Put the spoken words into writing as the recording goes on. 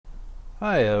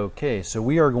Hi, okay, so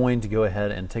we are going to go ahead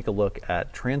and take a look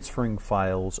at transferring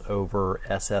files over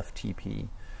SFTP.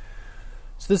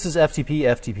 So this is FTP.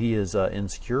 FTP is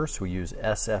insecure, so we use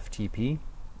SFTP.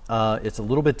 It's a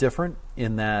little bit different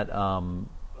in that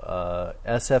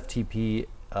SFTP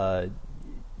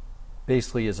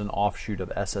basically is an offshoot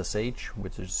of SSH,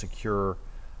 which is a secure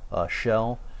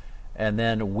shell. And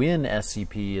then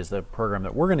WInSCP is the program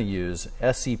that we're going to use.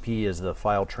 SCP is the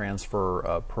file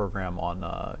transfer program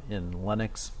on in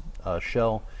Linux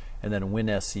shell, and then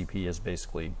WInSCP is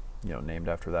basically named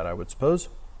after that, I would suppose.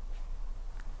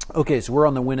 Okay, so we're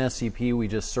on the WInSCP. We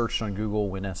just searched on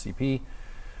Google WInSCP.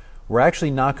 We're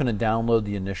actually not going to download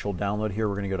the initial download here.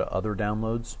 We're going to go to Other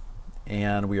Downloads,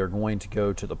 and we are going to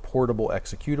go to the Portable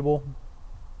Executable,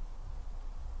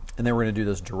 and then we're going to do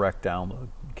this direct download.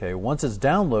 Okay, once it's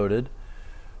downloaded,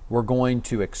 we're going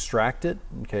to extract it.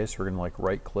 Okay, so we're going to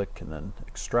right click and then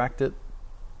extract it.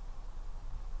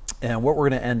 And what we're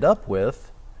going to end up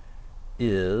with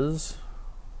is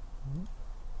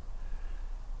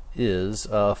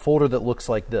a folder that looks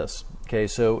like this. Okay,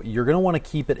 so you're going to want to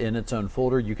keep it in its own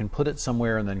folder. You can put it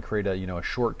somewhere and then create a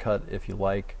shortcut if you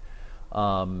like.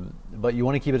 But you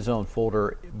want to keep it its own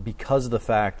folder because of the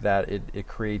fact that it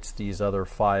creates these other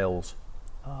files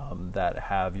that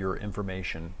have your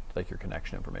information, like your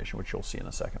connection information, which you'll see in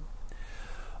a second.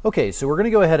 Okay, so we're going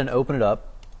to go ahead and open it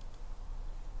up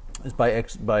by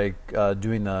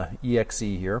doing the exe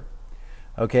here.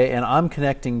 Okay, and I'm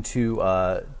connecting to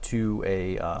a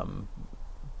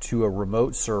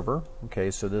remote server.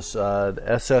 Okay, so this the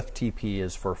SFTP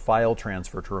is for file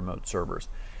transfer to remote servers.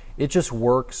 It just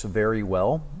works very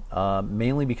well,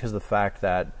 mainly because of the fact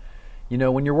that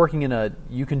when you're working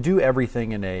you can do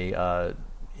everything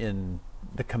in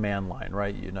the command line,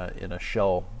 right? In a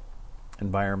shell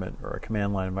environment or a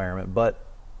command line environment, but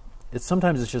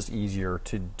sometimes it's just easier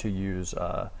to use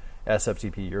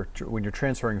SFTP. When you're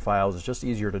transferring files, it's just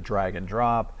easier to drag and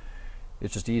drop.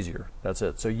 It's just easier. That's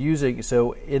it. So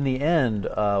in the end,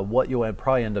 what you'll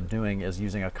probably end up doing is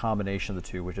using a combination of the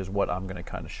two, which is what I'm going to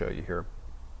kind of show you here.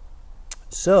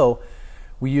 So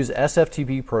we use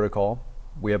SFTP protocol.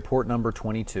 We have port number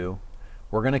 22.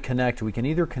 We're going to connect. We can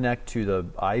either connect to the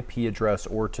IP address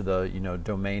or to the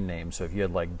domain name. So if you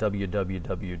had like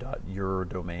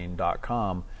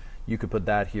www.yourdomain.com, you could put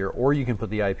that here, or you can put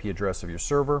the IP address of your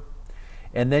server.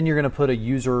 And then you're going to put a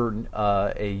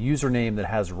username that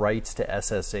has rights to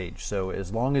SSH. So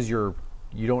as long as you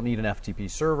don't need an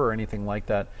FTP server or anything like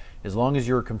that, as long as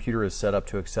your computer is set up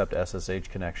to accept SSH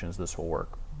connections, this will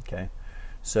work. Okay,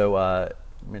 so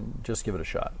just give it a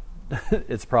shot.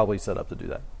 It's probably set up to do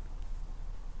that.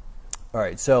 All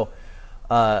right, so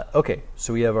okay,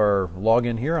 so we have our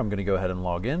login here. I'm going to go ahead and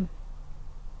log in.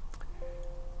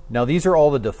 Now these are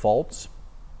all the defaults.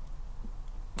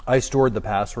 I stored the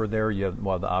password there. You have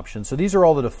the options. So these are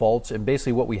all the defaults, and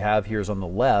basically what we have here is on the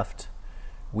left,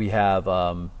 we have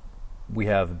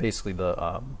basically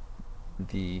the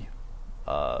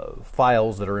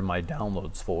files that are in my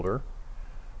downloads folder.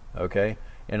 Okay,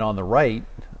 and on the right,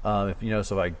 if you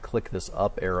notice, if I click this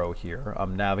up arrow here,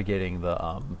 I'm navigating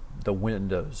the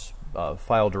Windows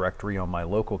file directory on my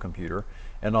local computer,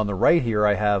 and on the right here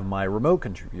I have my remote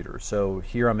computer. So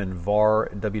here I'm in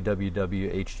var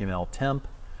www html temp.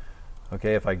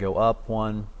 Okay, if I go up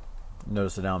one,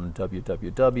 notice that now I'm in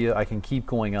www. I can keep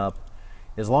going up.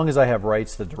 As long as I have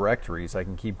rights to directories, I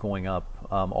can keep going up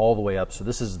all the way up. So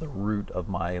this is the root of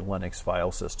my Linux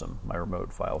file system, my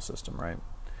remote file system, right?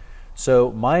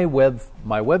 So my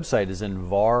website is in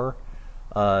var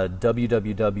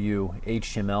www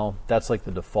html. That's like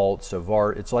the default. So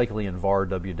var, it's likely in var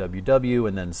www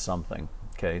and then something.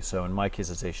 Okay, so in my case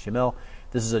it's HTML.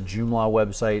 This is a Joomla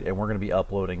website, and we're going to be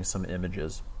uploading some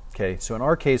images. Okay, so in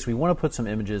our case, we want to put some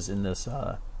images in this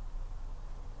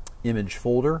image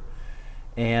folder,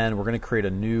 and we're going to create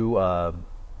a new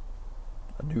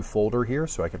folder here.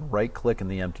 So I can right-click in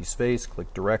the empty space,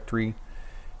 click Directory,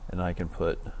 and I can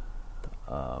put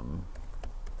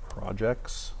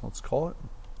projects. Let's call it. I'm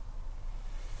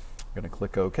going to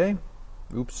click OK.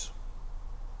 Oops,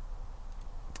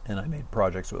 and I made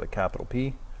projects with a capital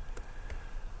P.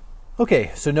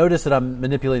 Okay, so notice that I'm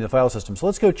manipulating the file system. So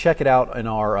let's go check it out in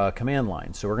our command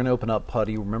line. So we're going to open up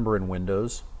PuTTY. Remember, in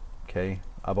Windows. Okay,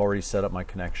 I've already set up my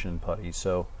connection in PuTTY.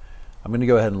 So I'm going to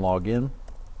go ahead and log in.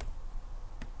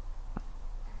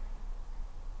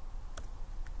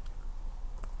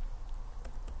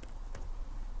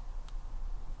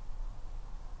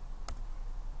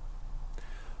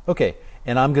 Okay,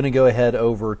 and I'm going to go ahead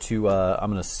over to,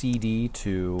 I'm going to cd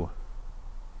to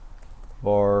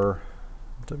var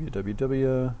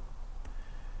www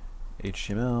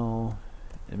HTML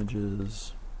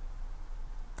images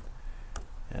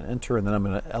and enter, and then I'm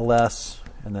going to ls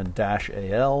and then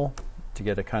 -al to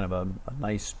get a kind of a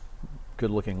nice,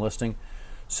 good-looking listing.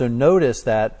 So notice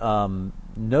that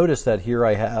here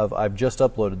I've just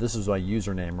uploaded. This is my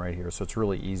username right here, so it's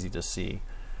really easy to see.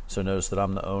 So notice that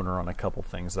I'm the owner on a couple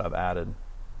things that I've added.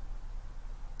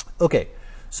 Okay,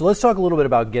 so let's talk a little bit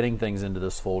about getting things into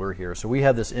this folder here. So we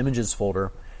have this images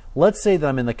folder. Let's say that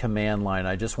I'm in the command line.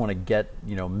 I just want to get,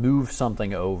 move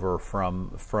something over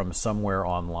from somewhere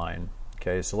online.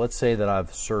 Okay, so let's say that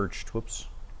I've searched, whoops.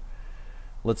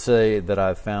 Let's say that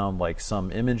I've found like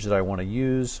some image that I want to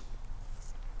use.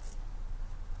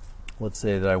 Let's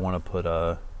say that I want to put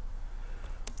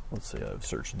let's say I've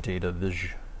searched data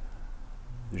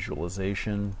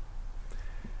visualization,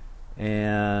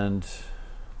 and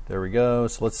there we go.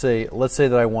 So let's say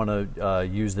that I want to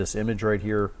use this image right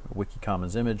here, Wiki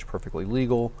Commons image, perfectly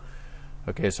legal.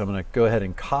 Okay, so I'm going to go ahead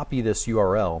and copy this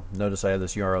URL. Notice I have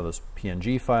this URL, this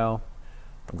PNG file.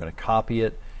 I'm going to copy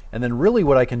it, and then really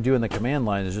what I can do in the command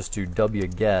line is just do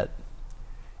wget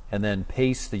and then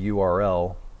paste the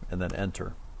URL and then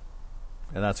enter.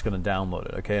 And that's going to download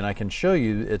it. Okay, and I can show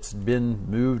you it's been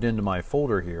moved into my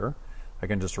folder here. I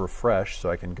can just refresh, so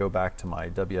I can go back to my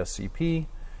WSCP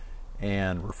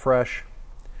and refresh.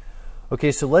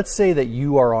 Okay, so let's say that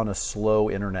you are on a slow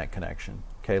internet connection.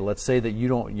 Okay, let's say that you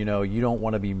don't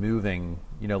want to be moving.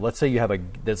 Let's say you have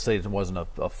let's say it wasn't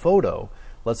a photo.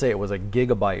 Let's say it was a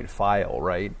gigabyte file,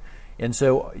 right? And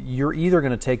so you're either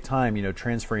going to take time,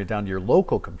 transferring it down to your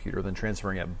local computer, then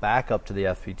transferring it back up to the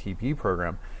SFTP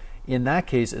program. In that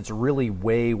case, it's really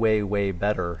way, way, way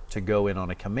better to go in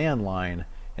on a command line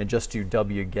and just do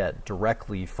wget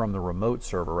directly from the remote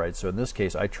server, right? So in this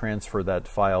case, I transfer that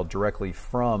file directly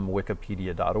from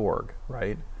wikipedia.org,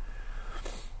 right?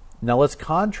 Now let's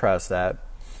contrast that.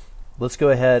 Let's go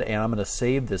ahead and I'm going to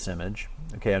save this image.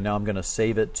 Okay, and now I'm going to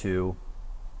save it to,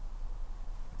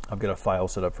 I've got a file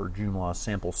set up for Joomla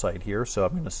sample site here, so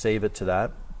I'm going to save it to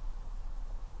that.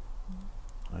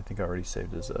 I think I already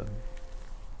saved it as a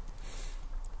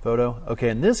photo. Okay,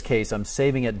 in this case, I'm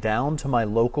saving it down to my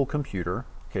local computer.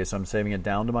 Okay, so I'm saving it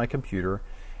down to my computer.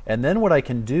 And then what I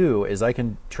can do is I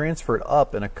can transfer it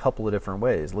up in a couple of different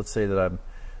ways. Let's say that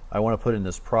I want to put in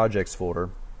this projects folder.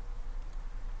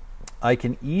 I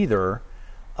can either,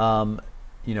 I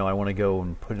want to go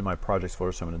and put it in my projects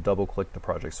folder, so I'm going to double click the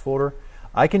projects folder.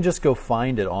 I can just go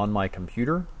find it on my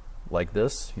computer like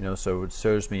this, so it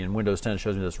shows me in Windows 10, it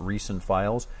shows me this recent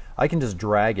files. I can just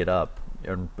drag it up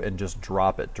and just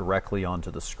drop it directly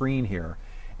onto the screen here,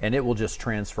 and it will just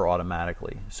transfer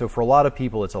automatically. So for a lot of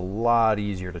people, it's a lot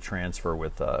easier to transfer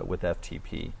with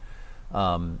FTP.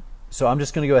 So I'm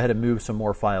just going to go ahead and move some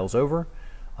more files over.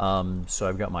 So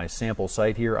I've got my sample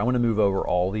site here. I want to move over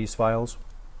all these files.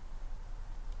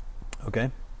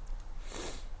 Okay.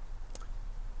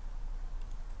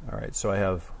 All right, so I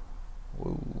have,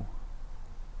 whoa.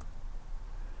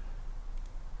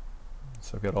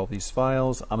 So I've got all these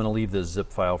files. I'm going to leave this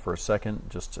zip file for a second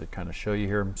just to kind of show you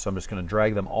here. So I'm just going to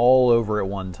drag them all over at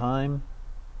one time.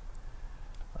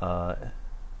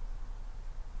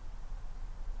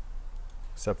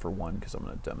 Except for one, because I'm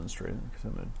going to demonstrate it, because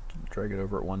I'm going to drag it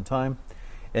over at one time.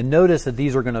 And notice that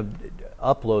these are going to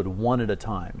upload one at a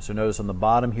time. So notice on the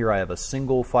bottom here I have a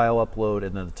single file upload,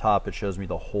 and then at the top it shows me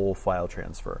the whole file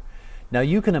transfer. Now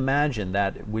you can imagine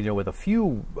that with a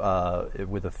few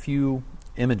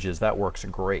images that works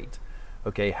great.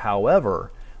 Okay.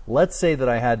 However, let's say that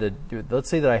I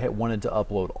wanted to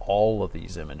upload all of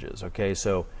these images. Okay.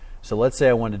 So let's say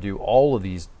I wanted to do all of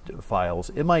these files.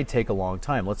 It might take a long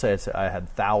time. Let's say I had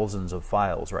thousands of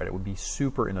files, right? It would be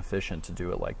super inefficient to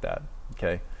do it like that.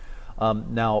 Okay.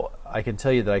 Now I can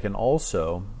tell you that I can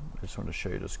also, I just want to show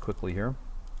you just quickly here.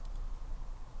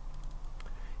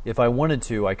 If I wanted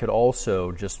to, I could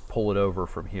also just pull it over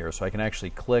from here. So I can actually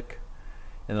click,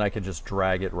 and then I can just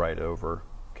drag it right over.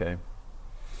 Okay.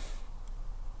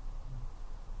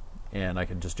 And I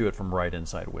can just do it from right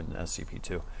inside WinSCP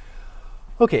too.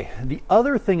 Okay, the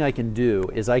other thing I can do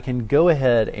is I can go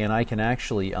ahead and I can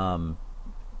actually,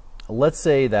 let's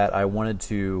say that I wanted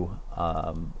to,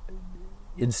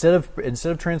 instead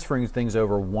of transferring things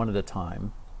over one at a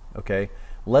time, okay,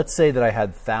 let's say that I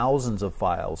had thousands of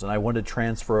files and I wanted to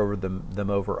transfer over them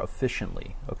over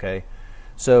efficiently, okay.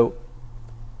 So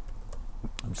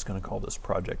I'm just going to call this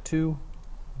project 2,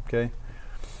 okay.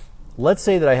 Let's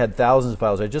say that I had thousands of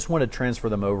files. I just want to transfer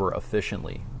them over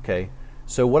efficiently, okay.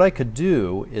 So what I could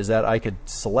do is that I could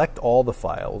select all the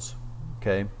files,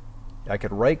 okay. I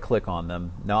could right click on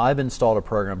them. Now I've installed a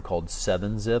program called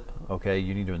 7-zip, okay.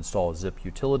 You need to install a zip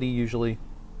utility usually.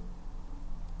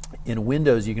 In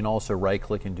Windows you can also right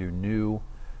click and do new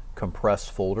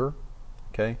compressed folder,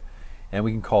 okay. and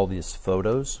we can call these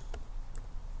photos.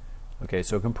 Okay,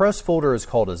 so a compressed folder is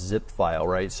called a zip file,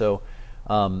 right? So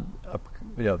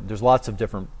there's lots of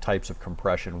different types of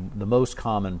compression. The most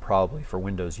common probably for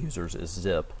Windows users is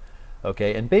zip.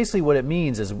 Okay, and basically what it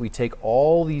means is we take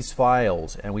all these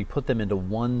files and we put them into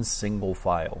one single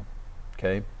file.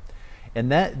 Okay,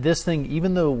 and this thing,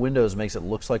 even though Windows makes it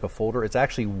looks like a folder, it's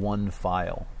actually one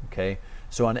file. Okay,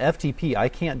 so on FTP I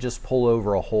can't just pull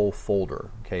over a whole folder.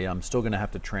 Okay, I'm still going to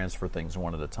have to transfer things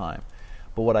one at a time.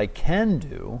 But what I can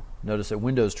do, notice that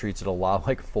Windows treats it a lot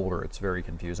like a folder. It's very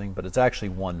confusing, but it's actually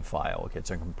one file. Okay,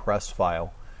 it's a compressed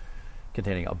file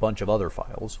containing a bunch of other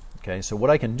files. Okay, so what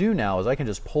I can do now is I can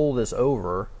just pull this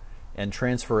over and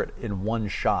transfer it in one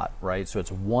shot, right? So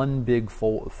it's one big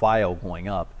file going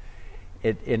up.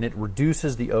 And it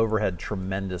reduces the overhead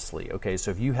tremendously. Okay,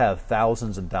 so if you have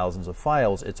thousands and thousands of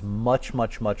files, it's much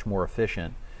more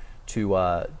efficient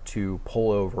to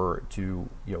pull over, to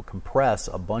compress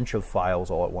a bunch of files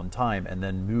all at one time and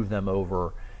then move them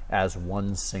over as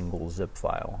one single zip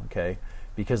file. Okay,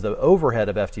 because the overhead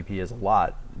of FTP is a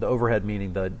lot. The overhead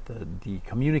meaning the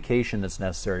communication that's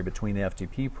necessary between the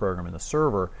FTP program and the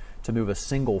server to move a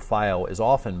single file is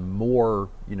often more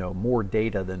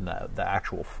data than the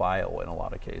actual file in a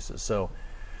lot of cases.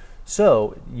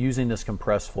 So using this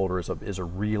compressed folder is a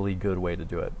really good way to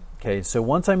do it. Okay, so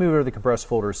once I move over to the compressed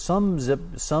folder, some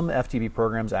FTP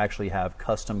programs actually have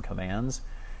custom commands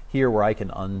here where I can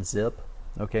unzip.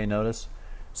 Okay, notice.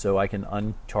 So I can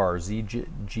untar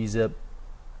gzip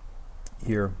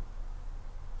here.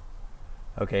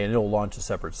 Okay, and it'll launch a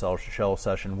separate shell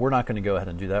session. We're not going to go ahead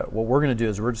and do that. What we're going to do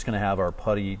is we're just going to have our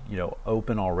PuTTY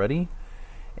open already.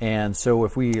 And so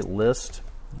if we list,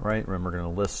 right, remember we're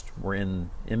going to list, we're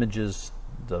in images,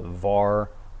 the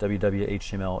var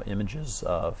www.html images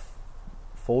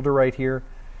folder right here,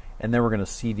 and then we're going to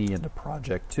cd into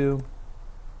project 2.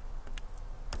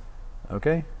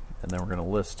 Okay, and then we're going to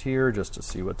list here just to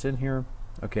see what's in here.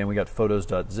 Okay, and we got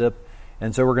photos.zip,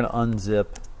 and so we're going to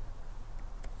unzip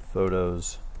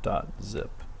photos.zip.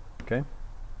 Okay,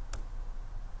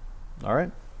 all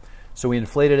right, so we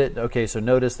inflated it. Okay, so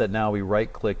notice that now we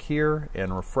right click here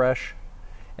and refresh,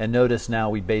 and notice now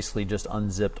we basically just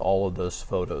unzipped all of those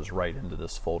photos right into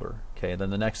this folder. Okay, and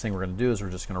then the next thing we're going to do is we're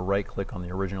just going to right click on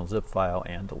the original zip file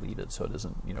and delete it so it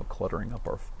isn't cluttering up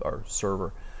our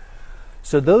server.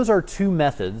 So those are two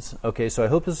methods. Okay, so I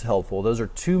hope this is helpful. Those are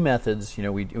two methods.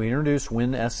 We introduced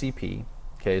WInSCP.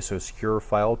 Okay, so secure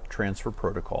file transfer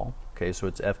protocol. Okay, so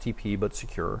it's FTP but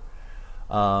secure.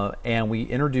 And we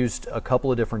introduced a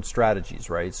couple of different strategies,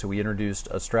 right? So we introduced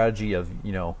a strategy of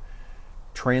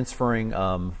transferring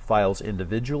files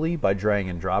individually by dragging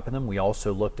and dropping them. We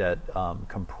also looked at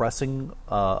compressing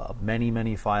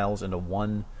many files into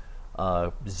one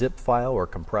zip file or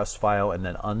compressed file, and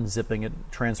then unzipping it,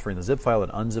 transferring the zip file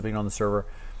and unzipping it on the server.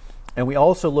 And we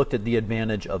also looked at the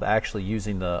advantage of actually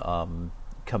using the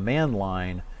command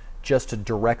line just to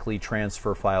directly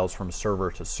transfer files from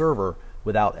server to server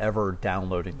without ever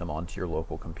downloading them onto your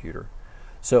local computer.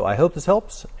 So I hope this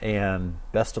helps, and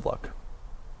best of luck.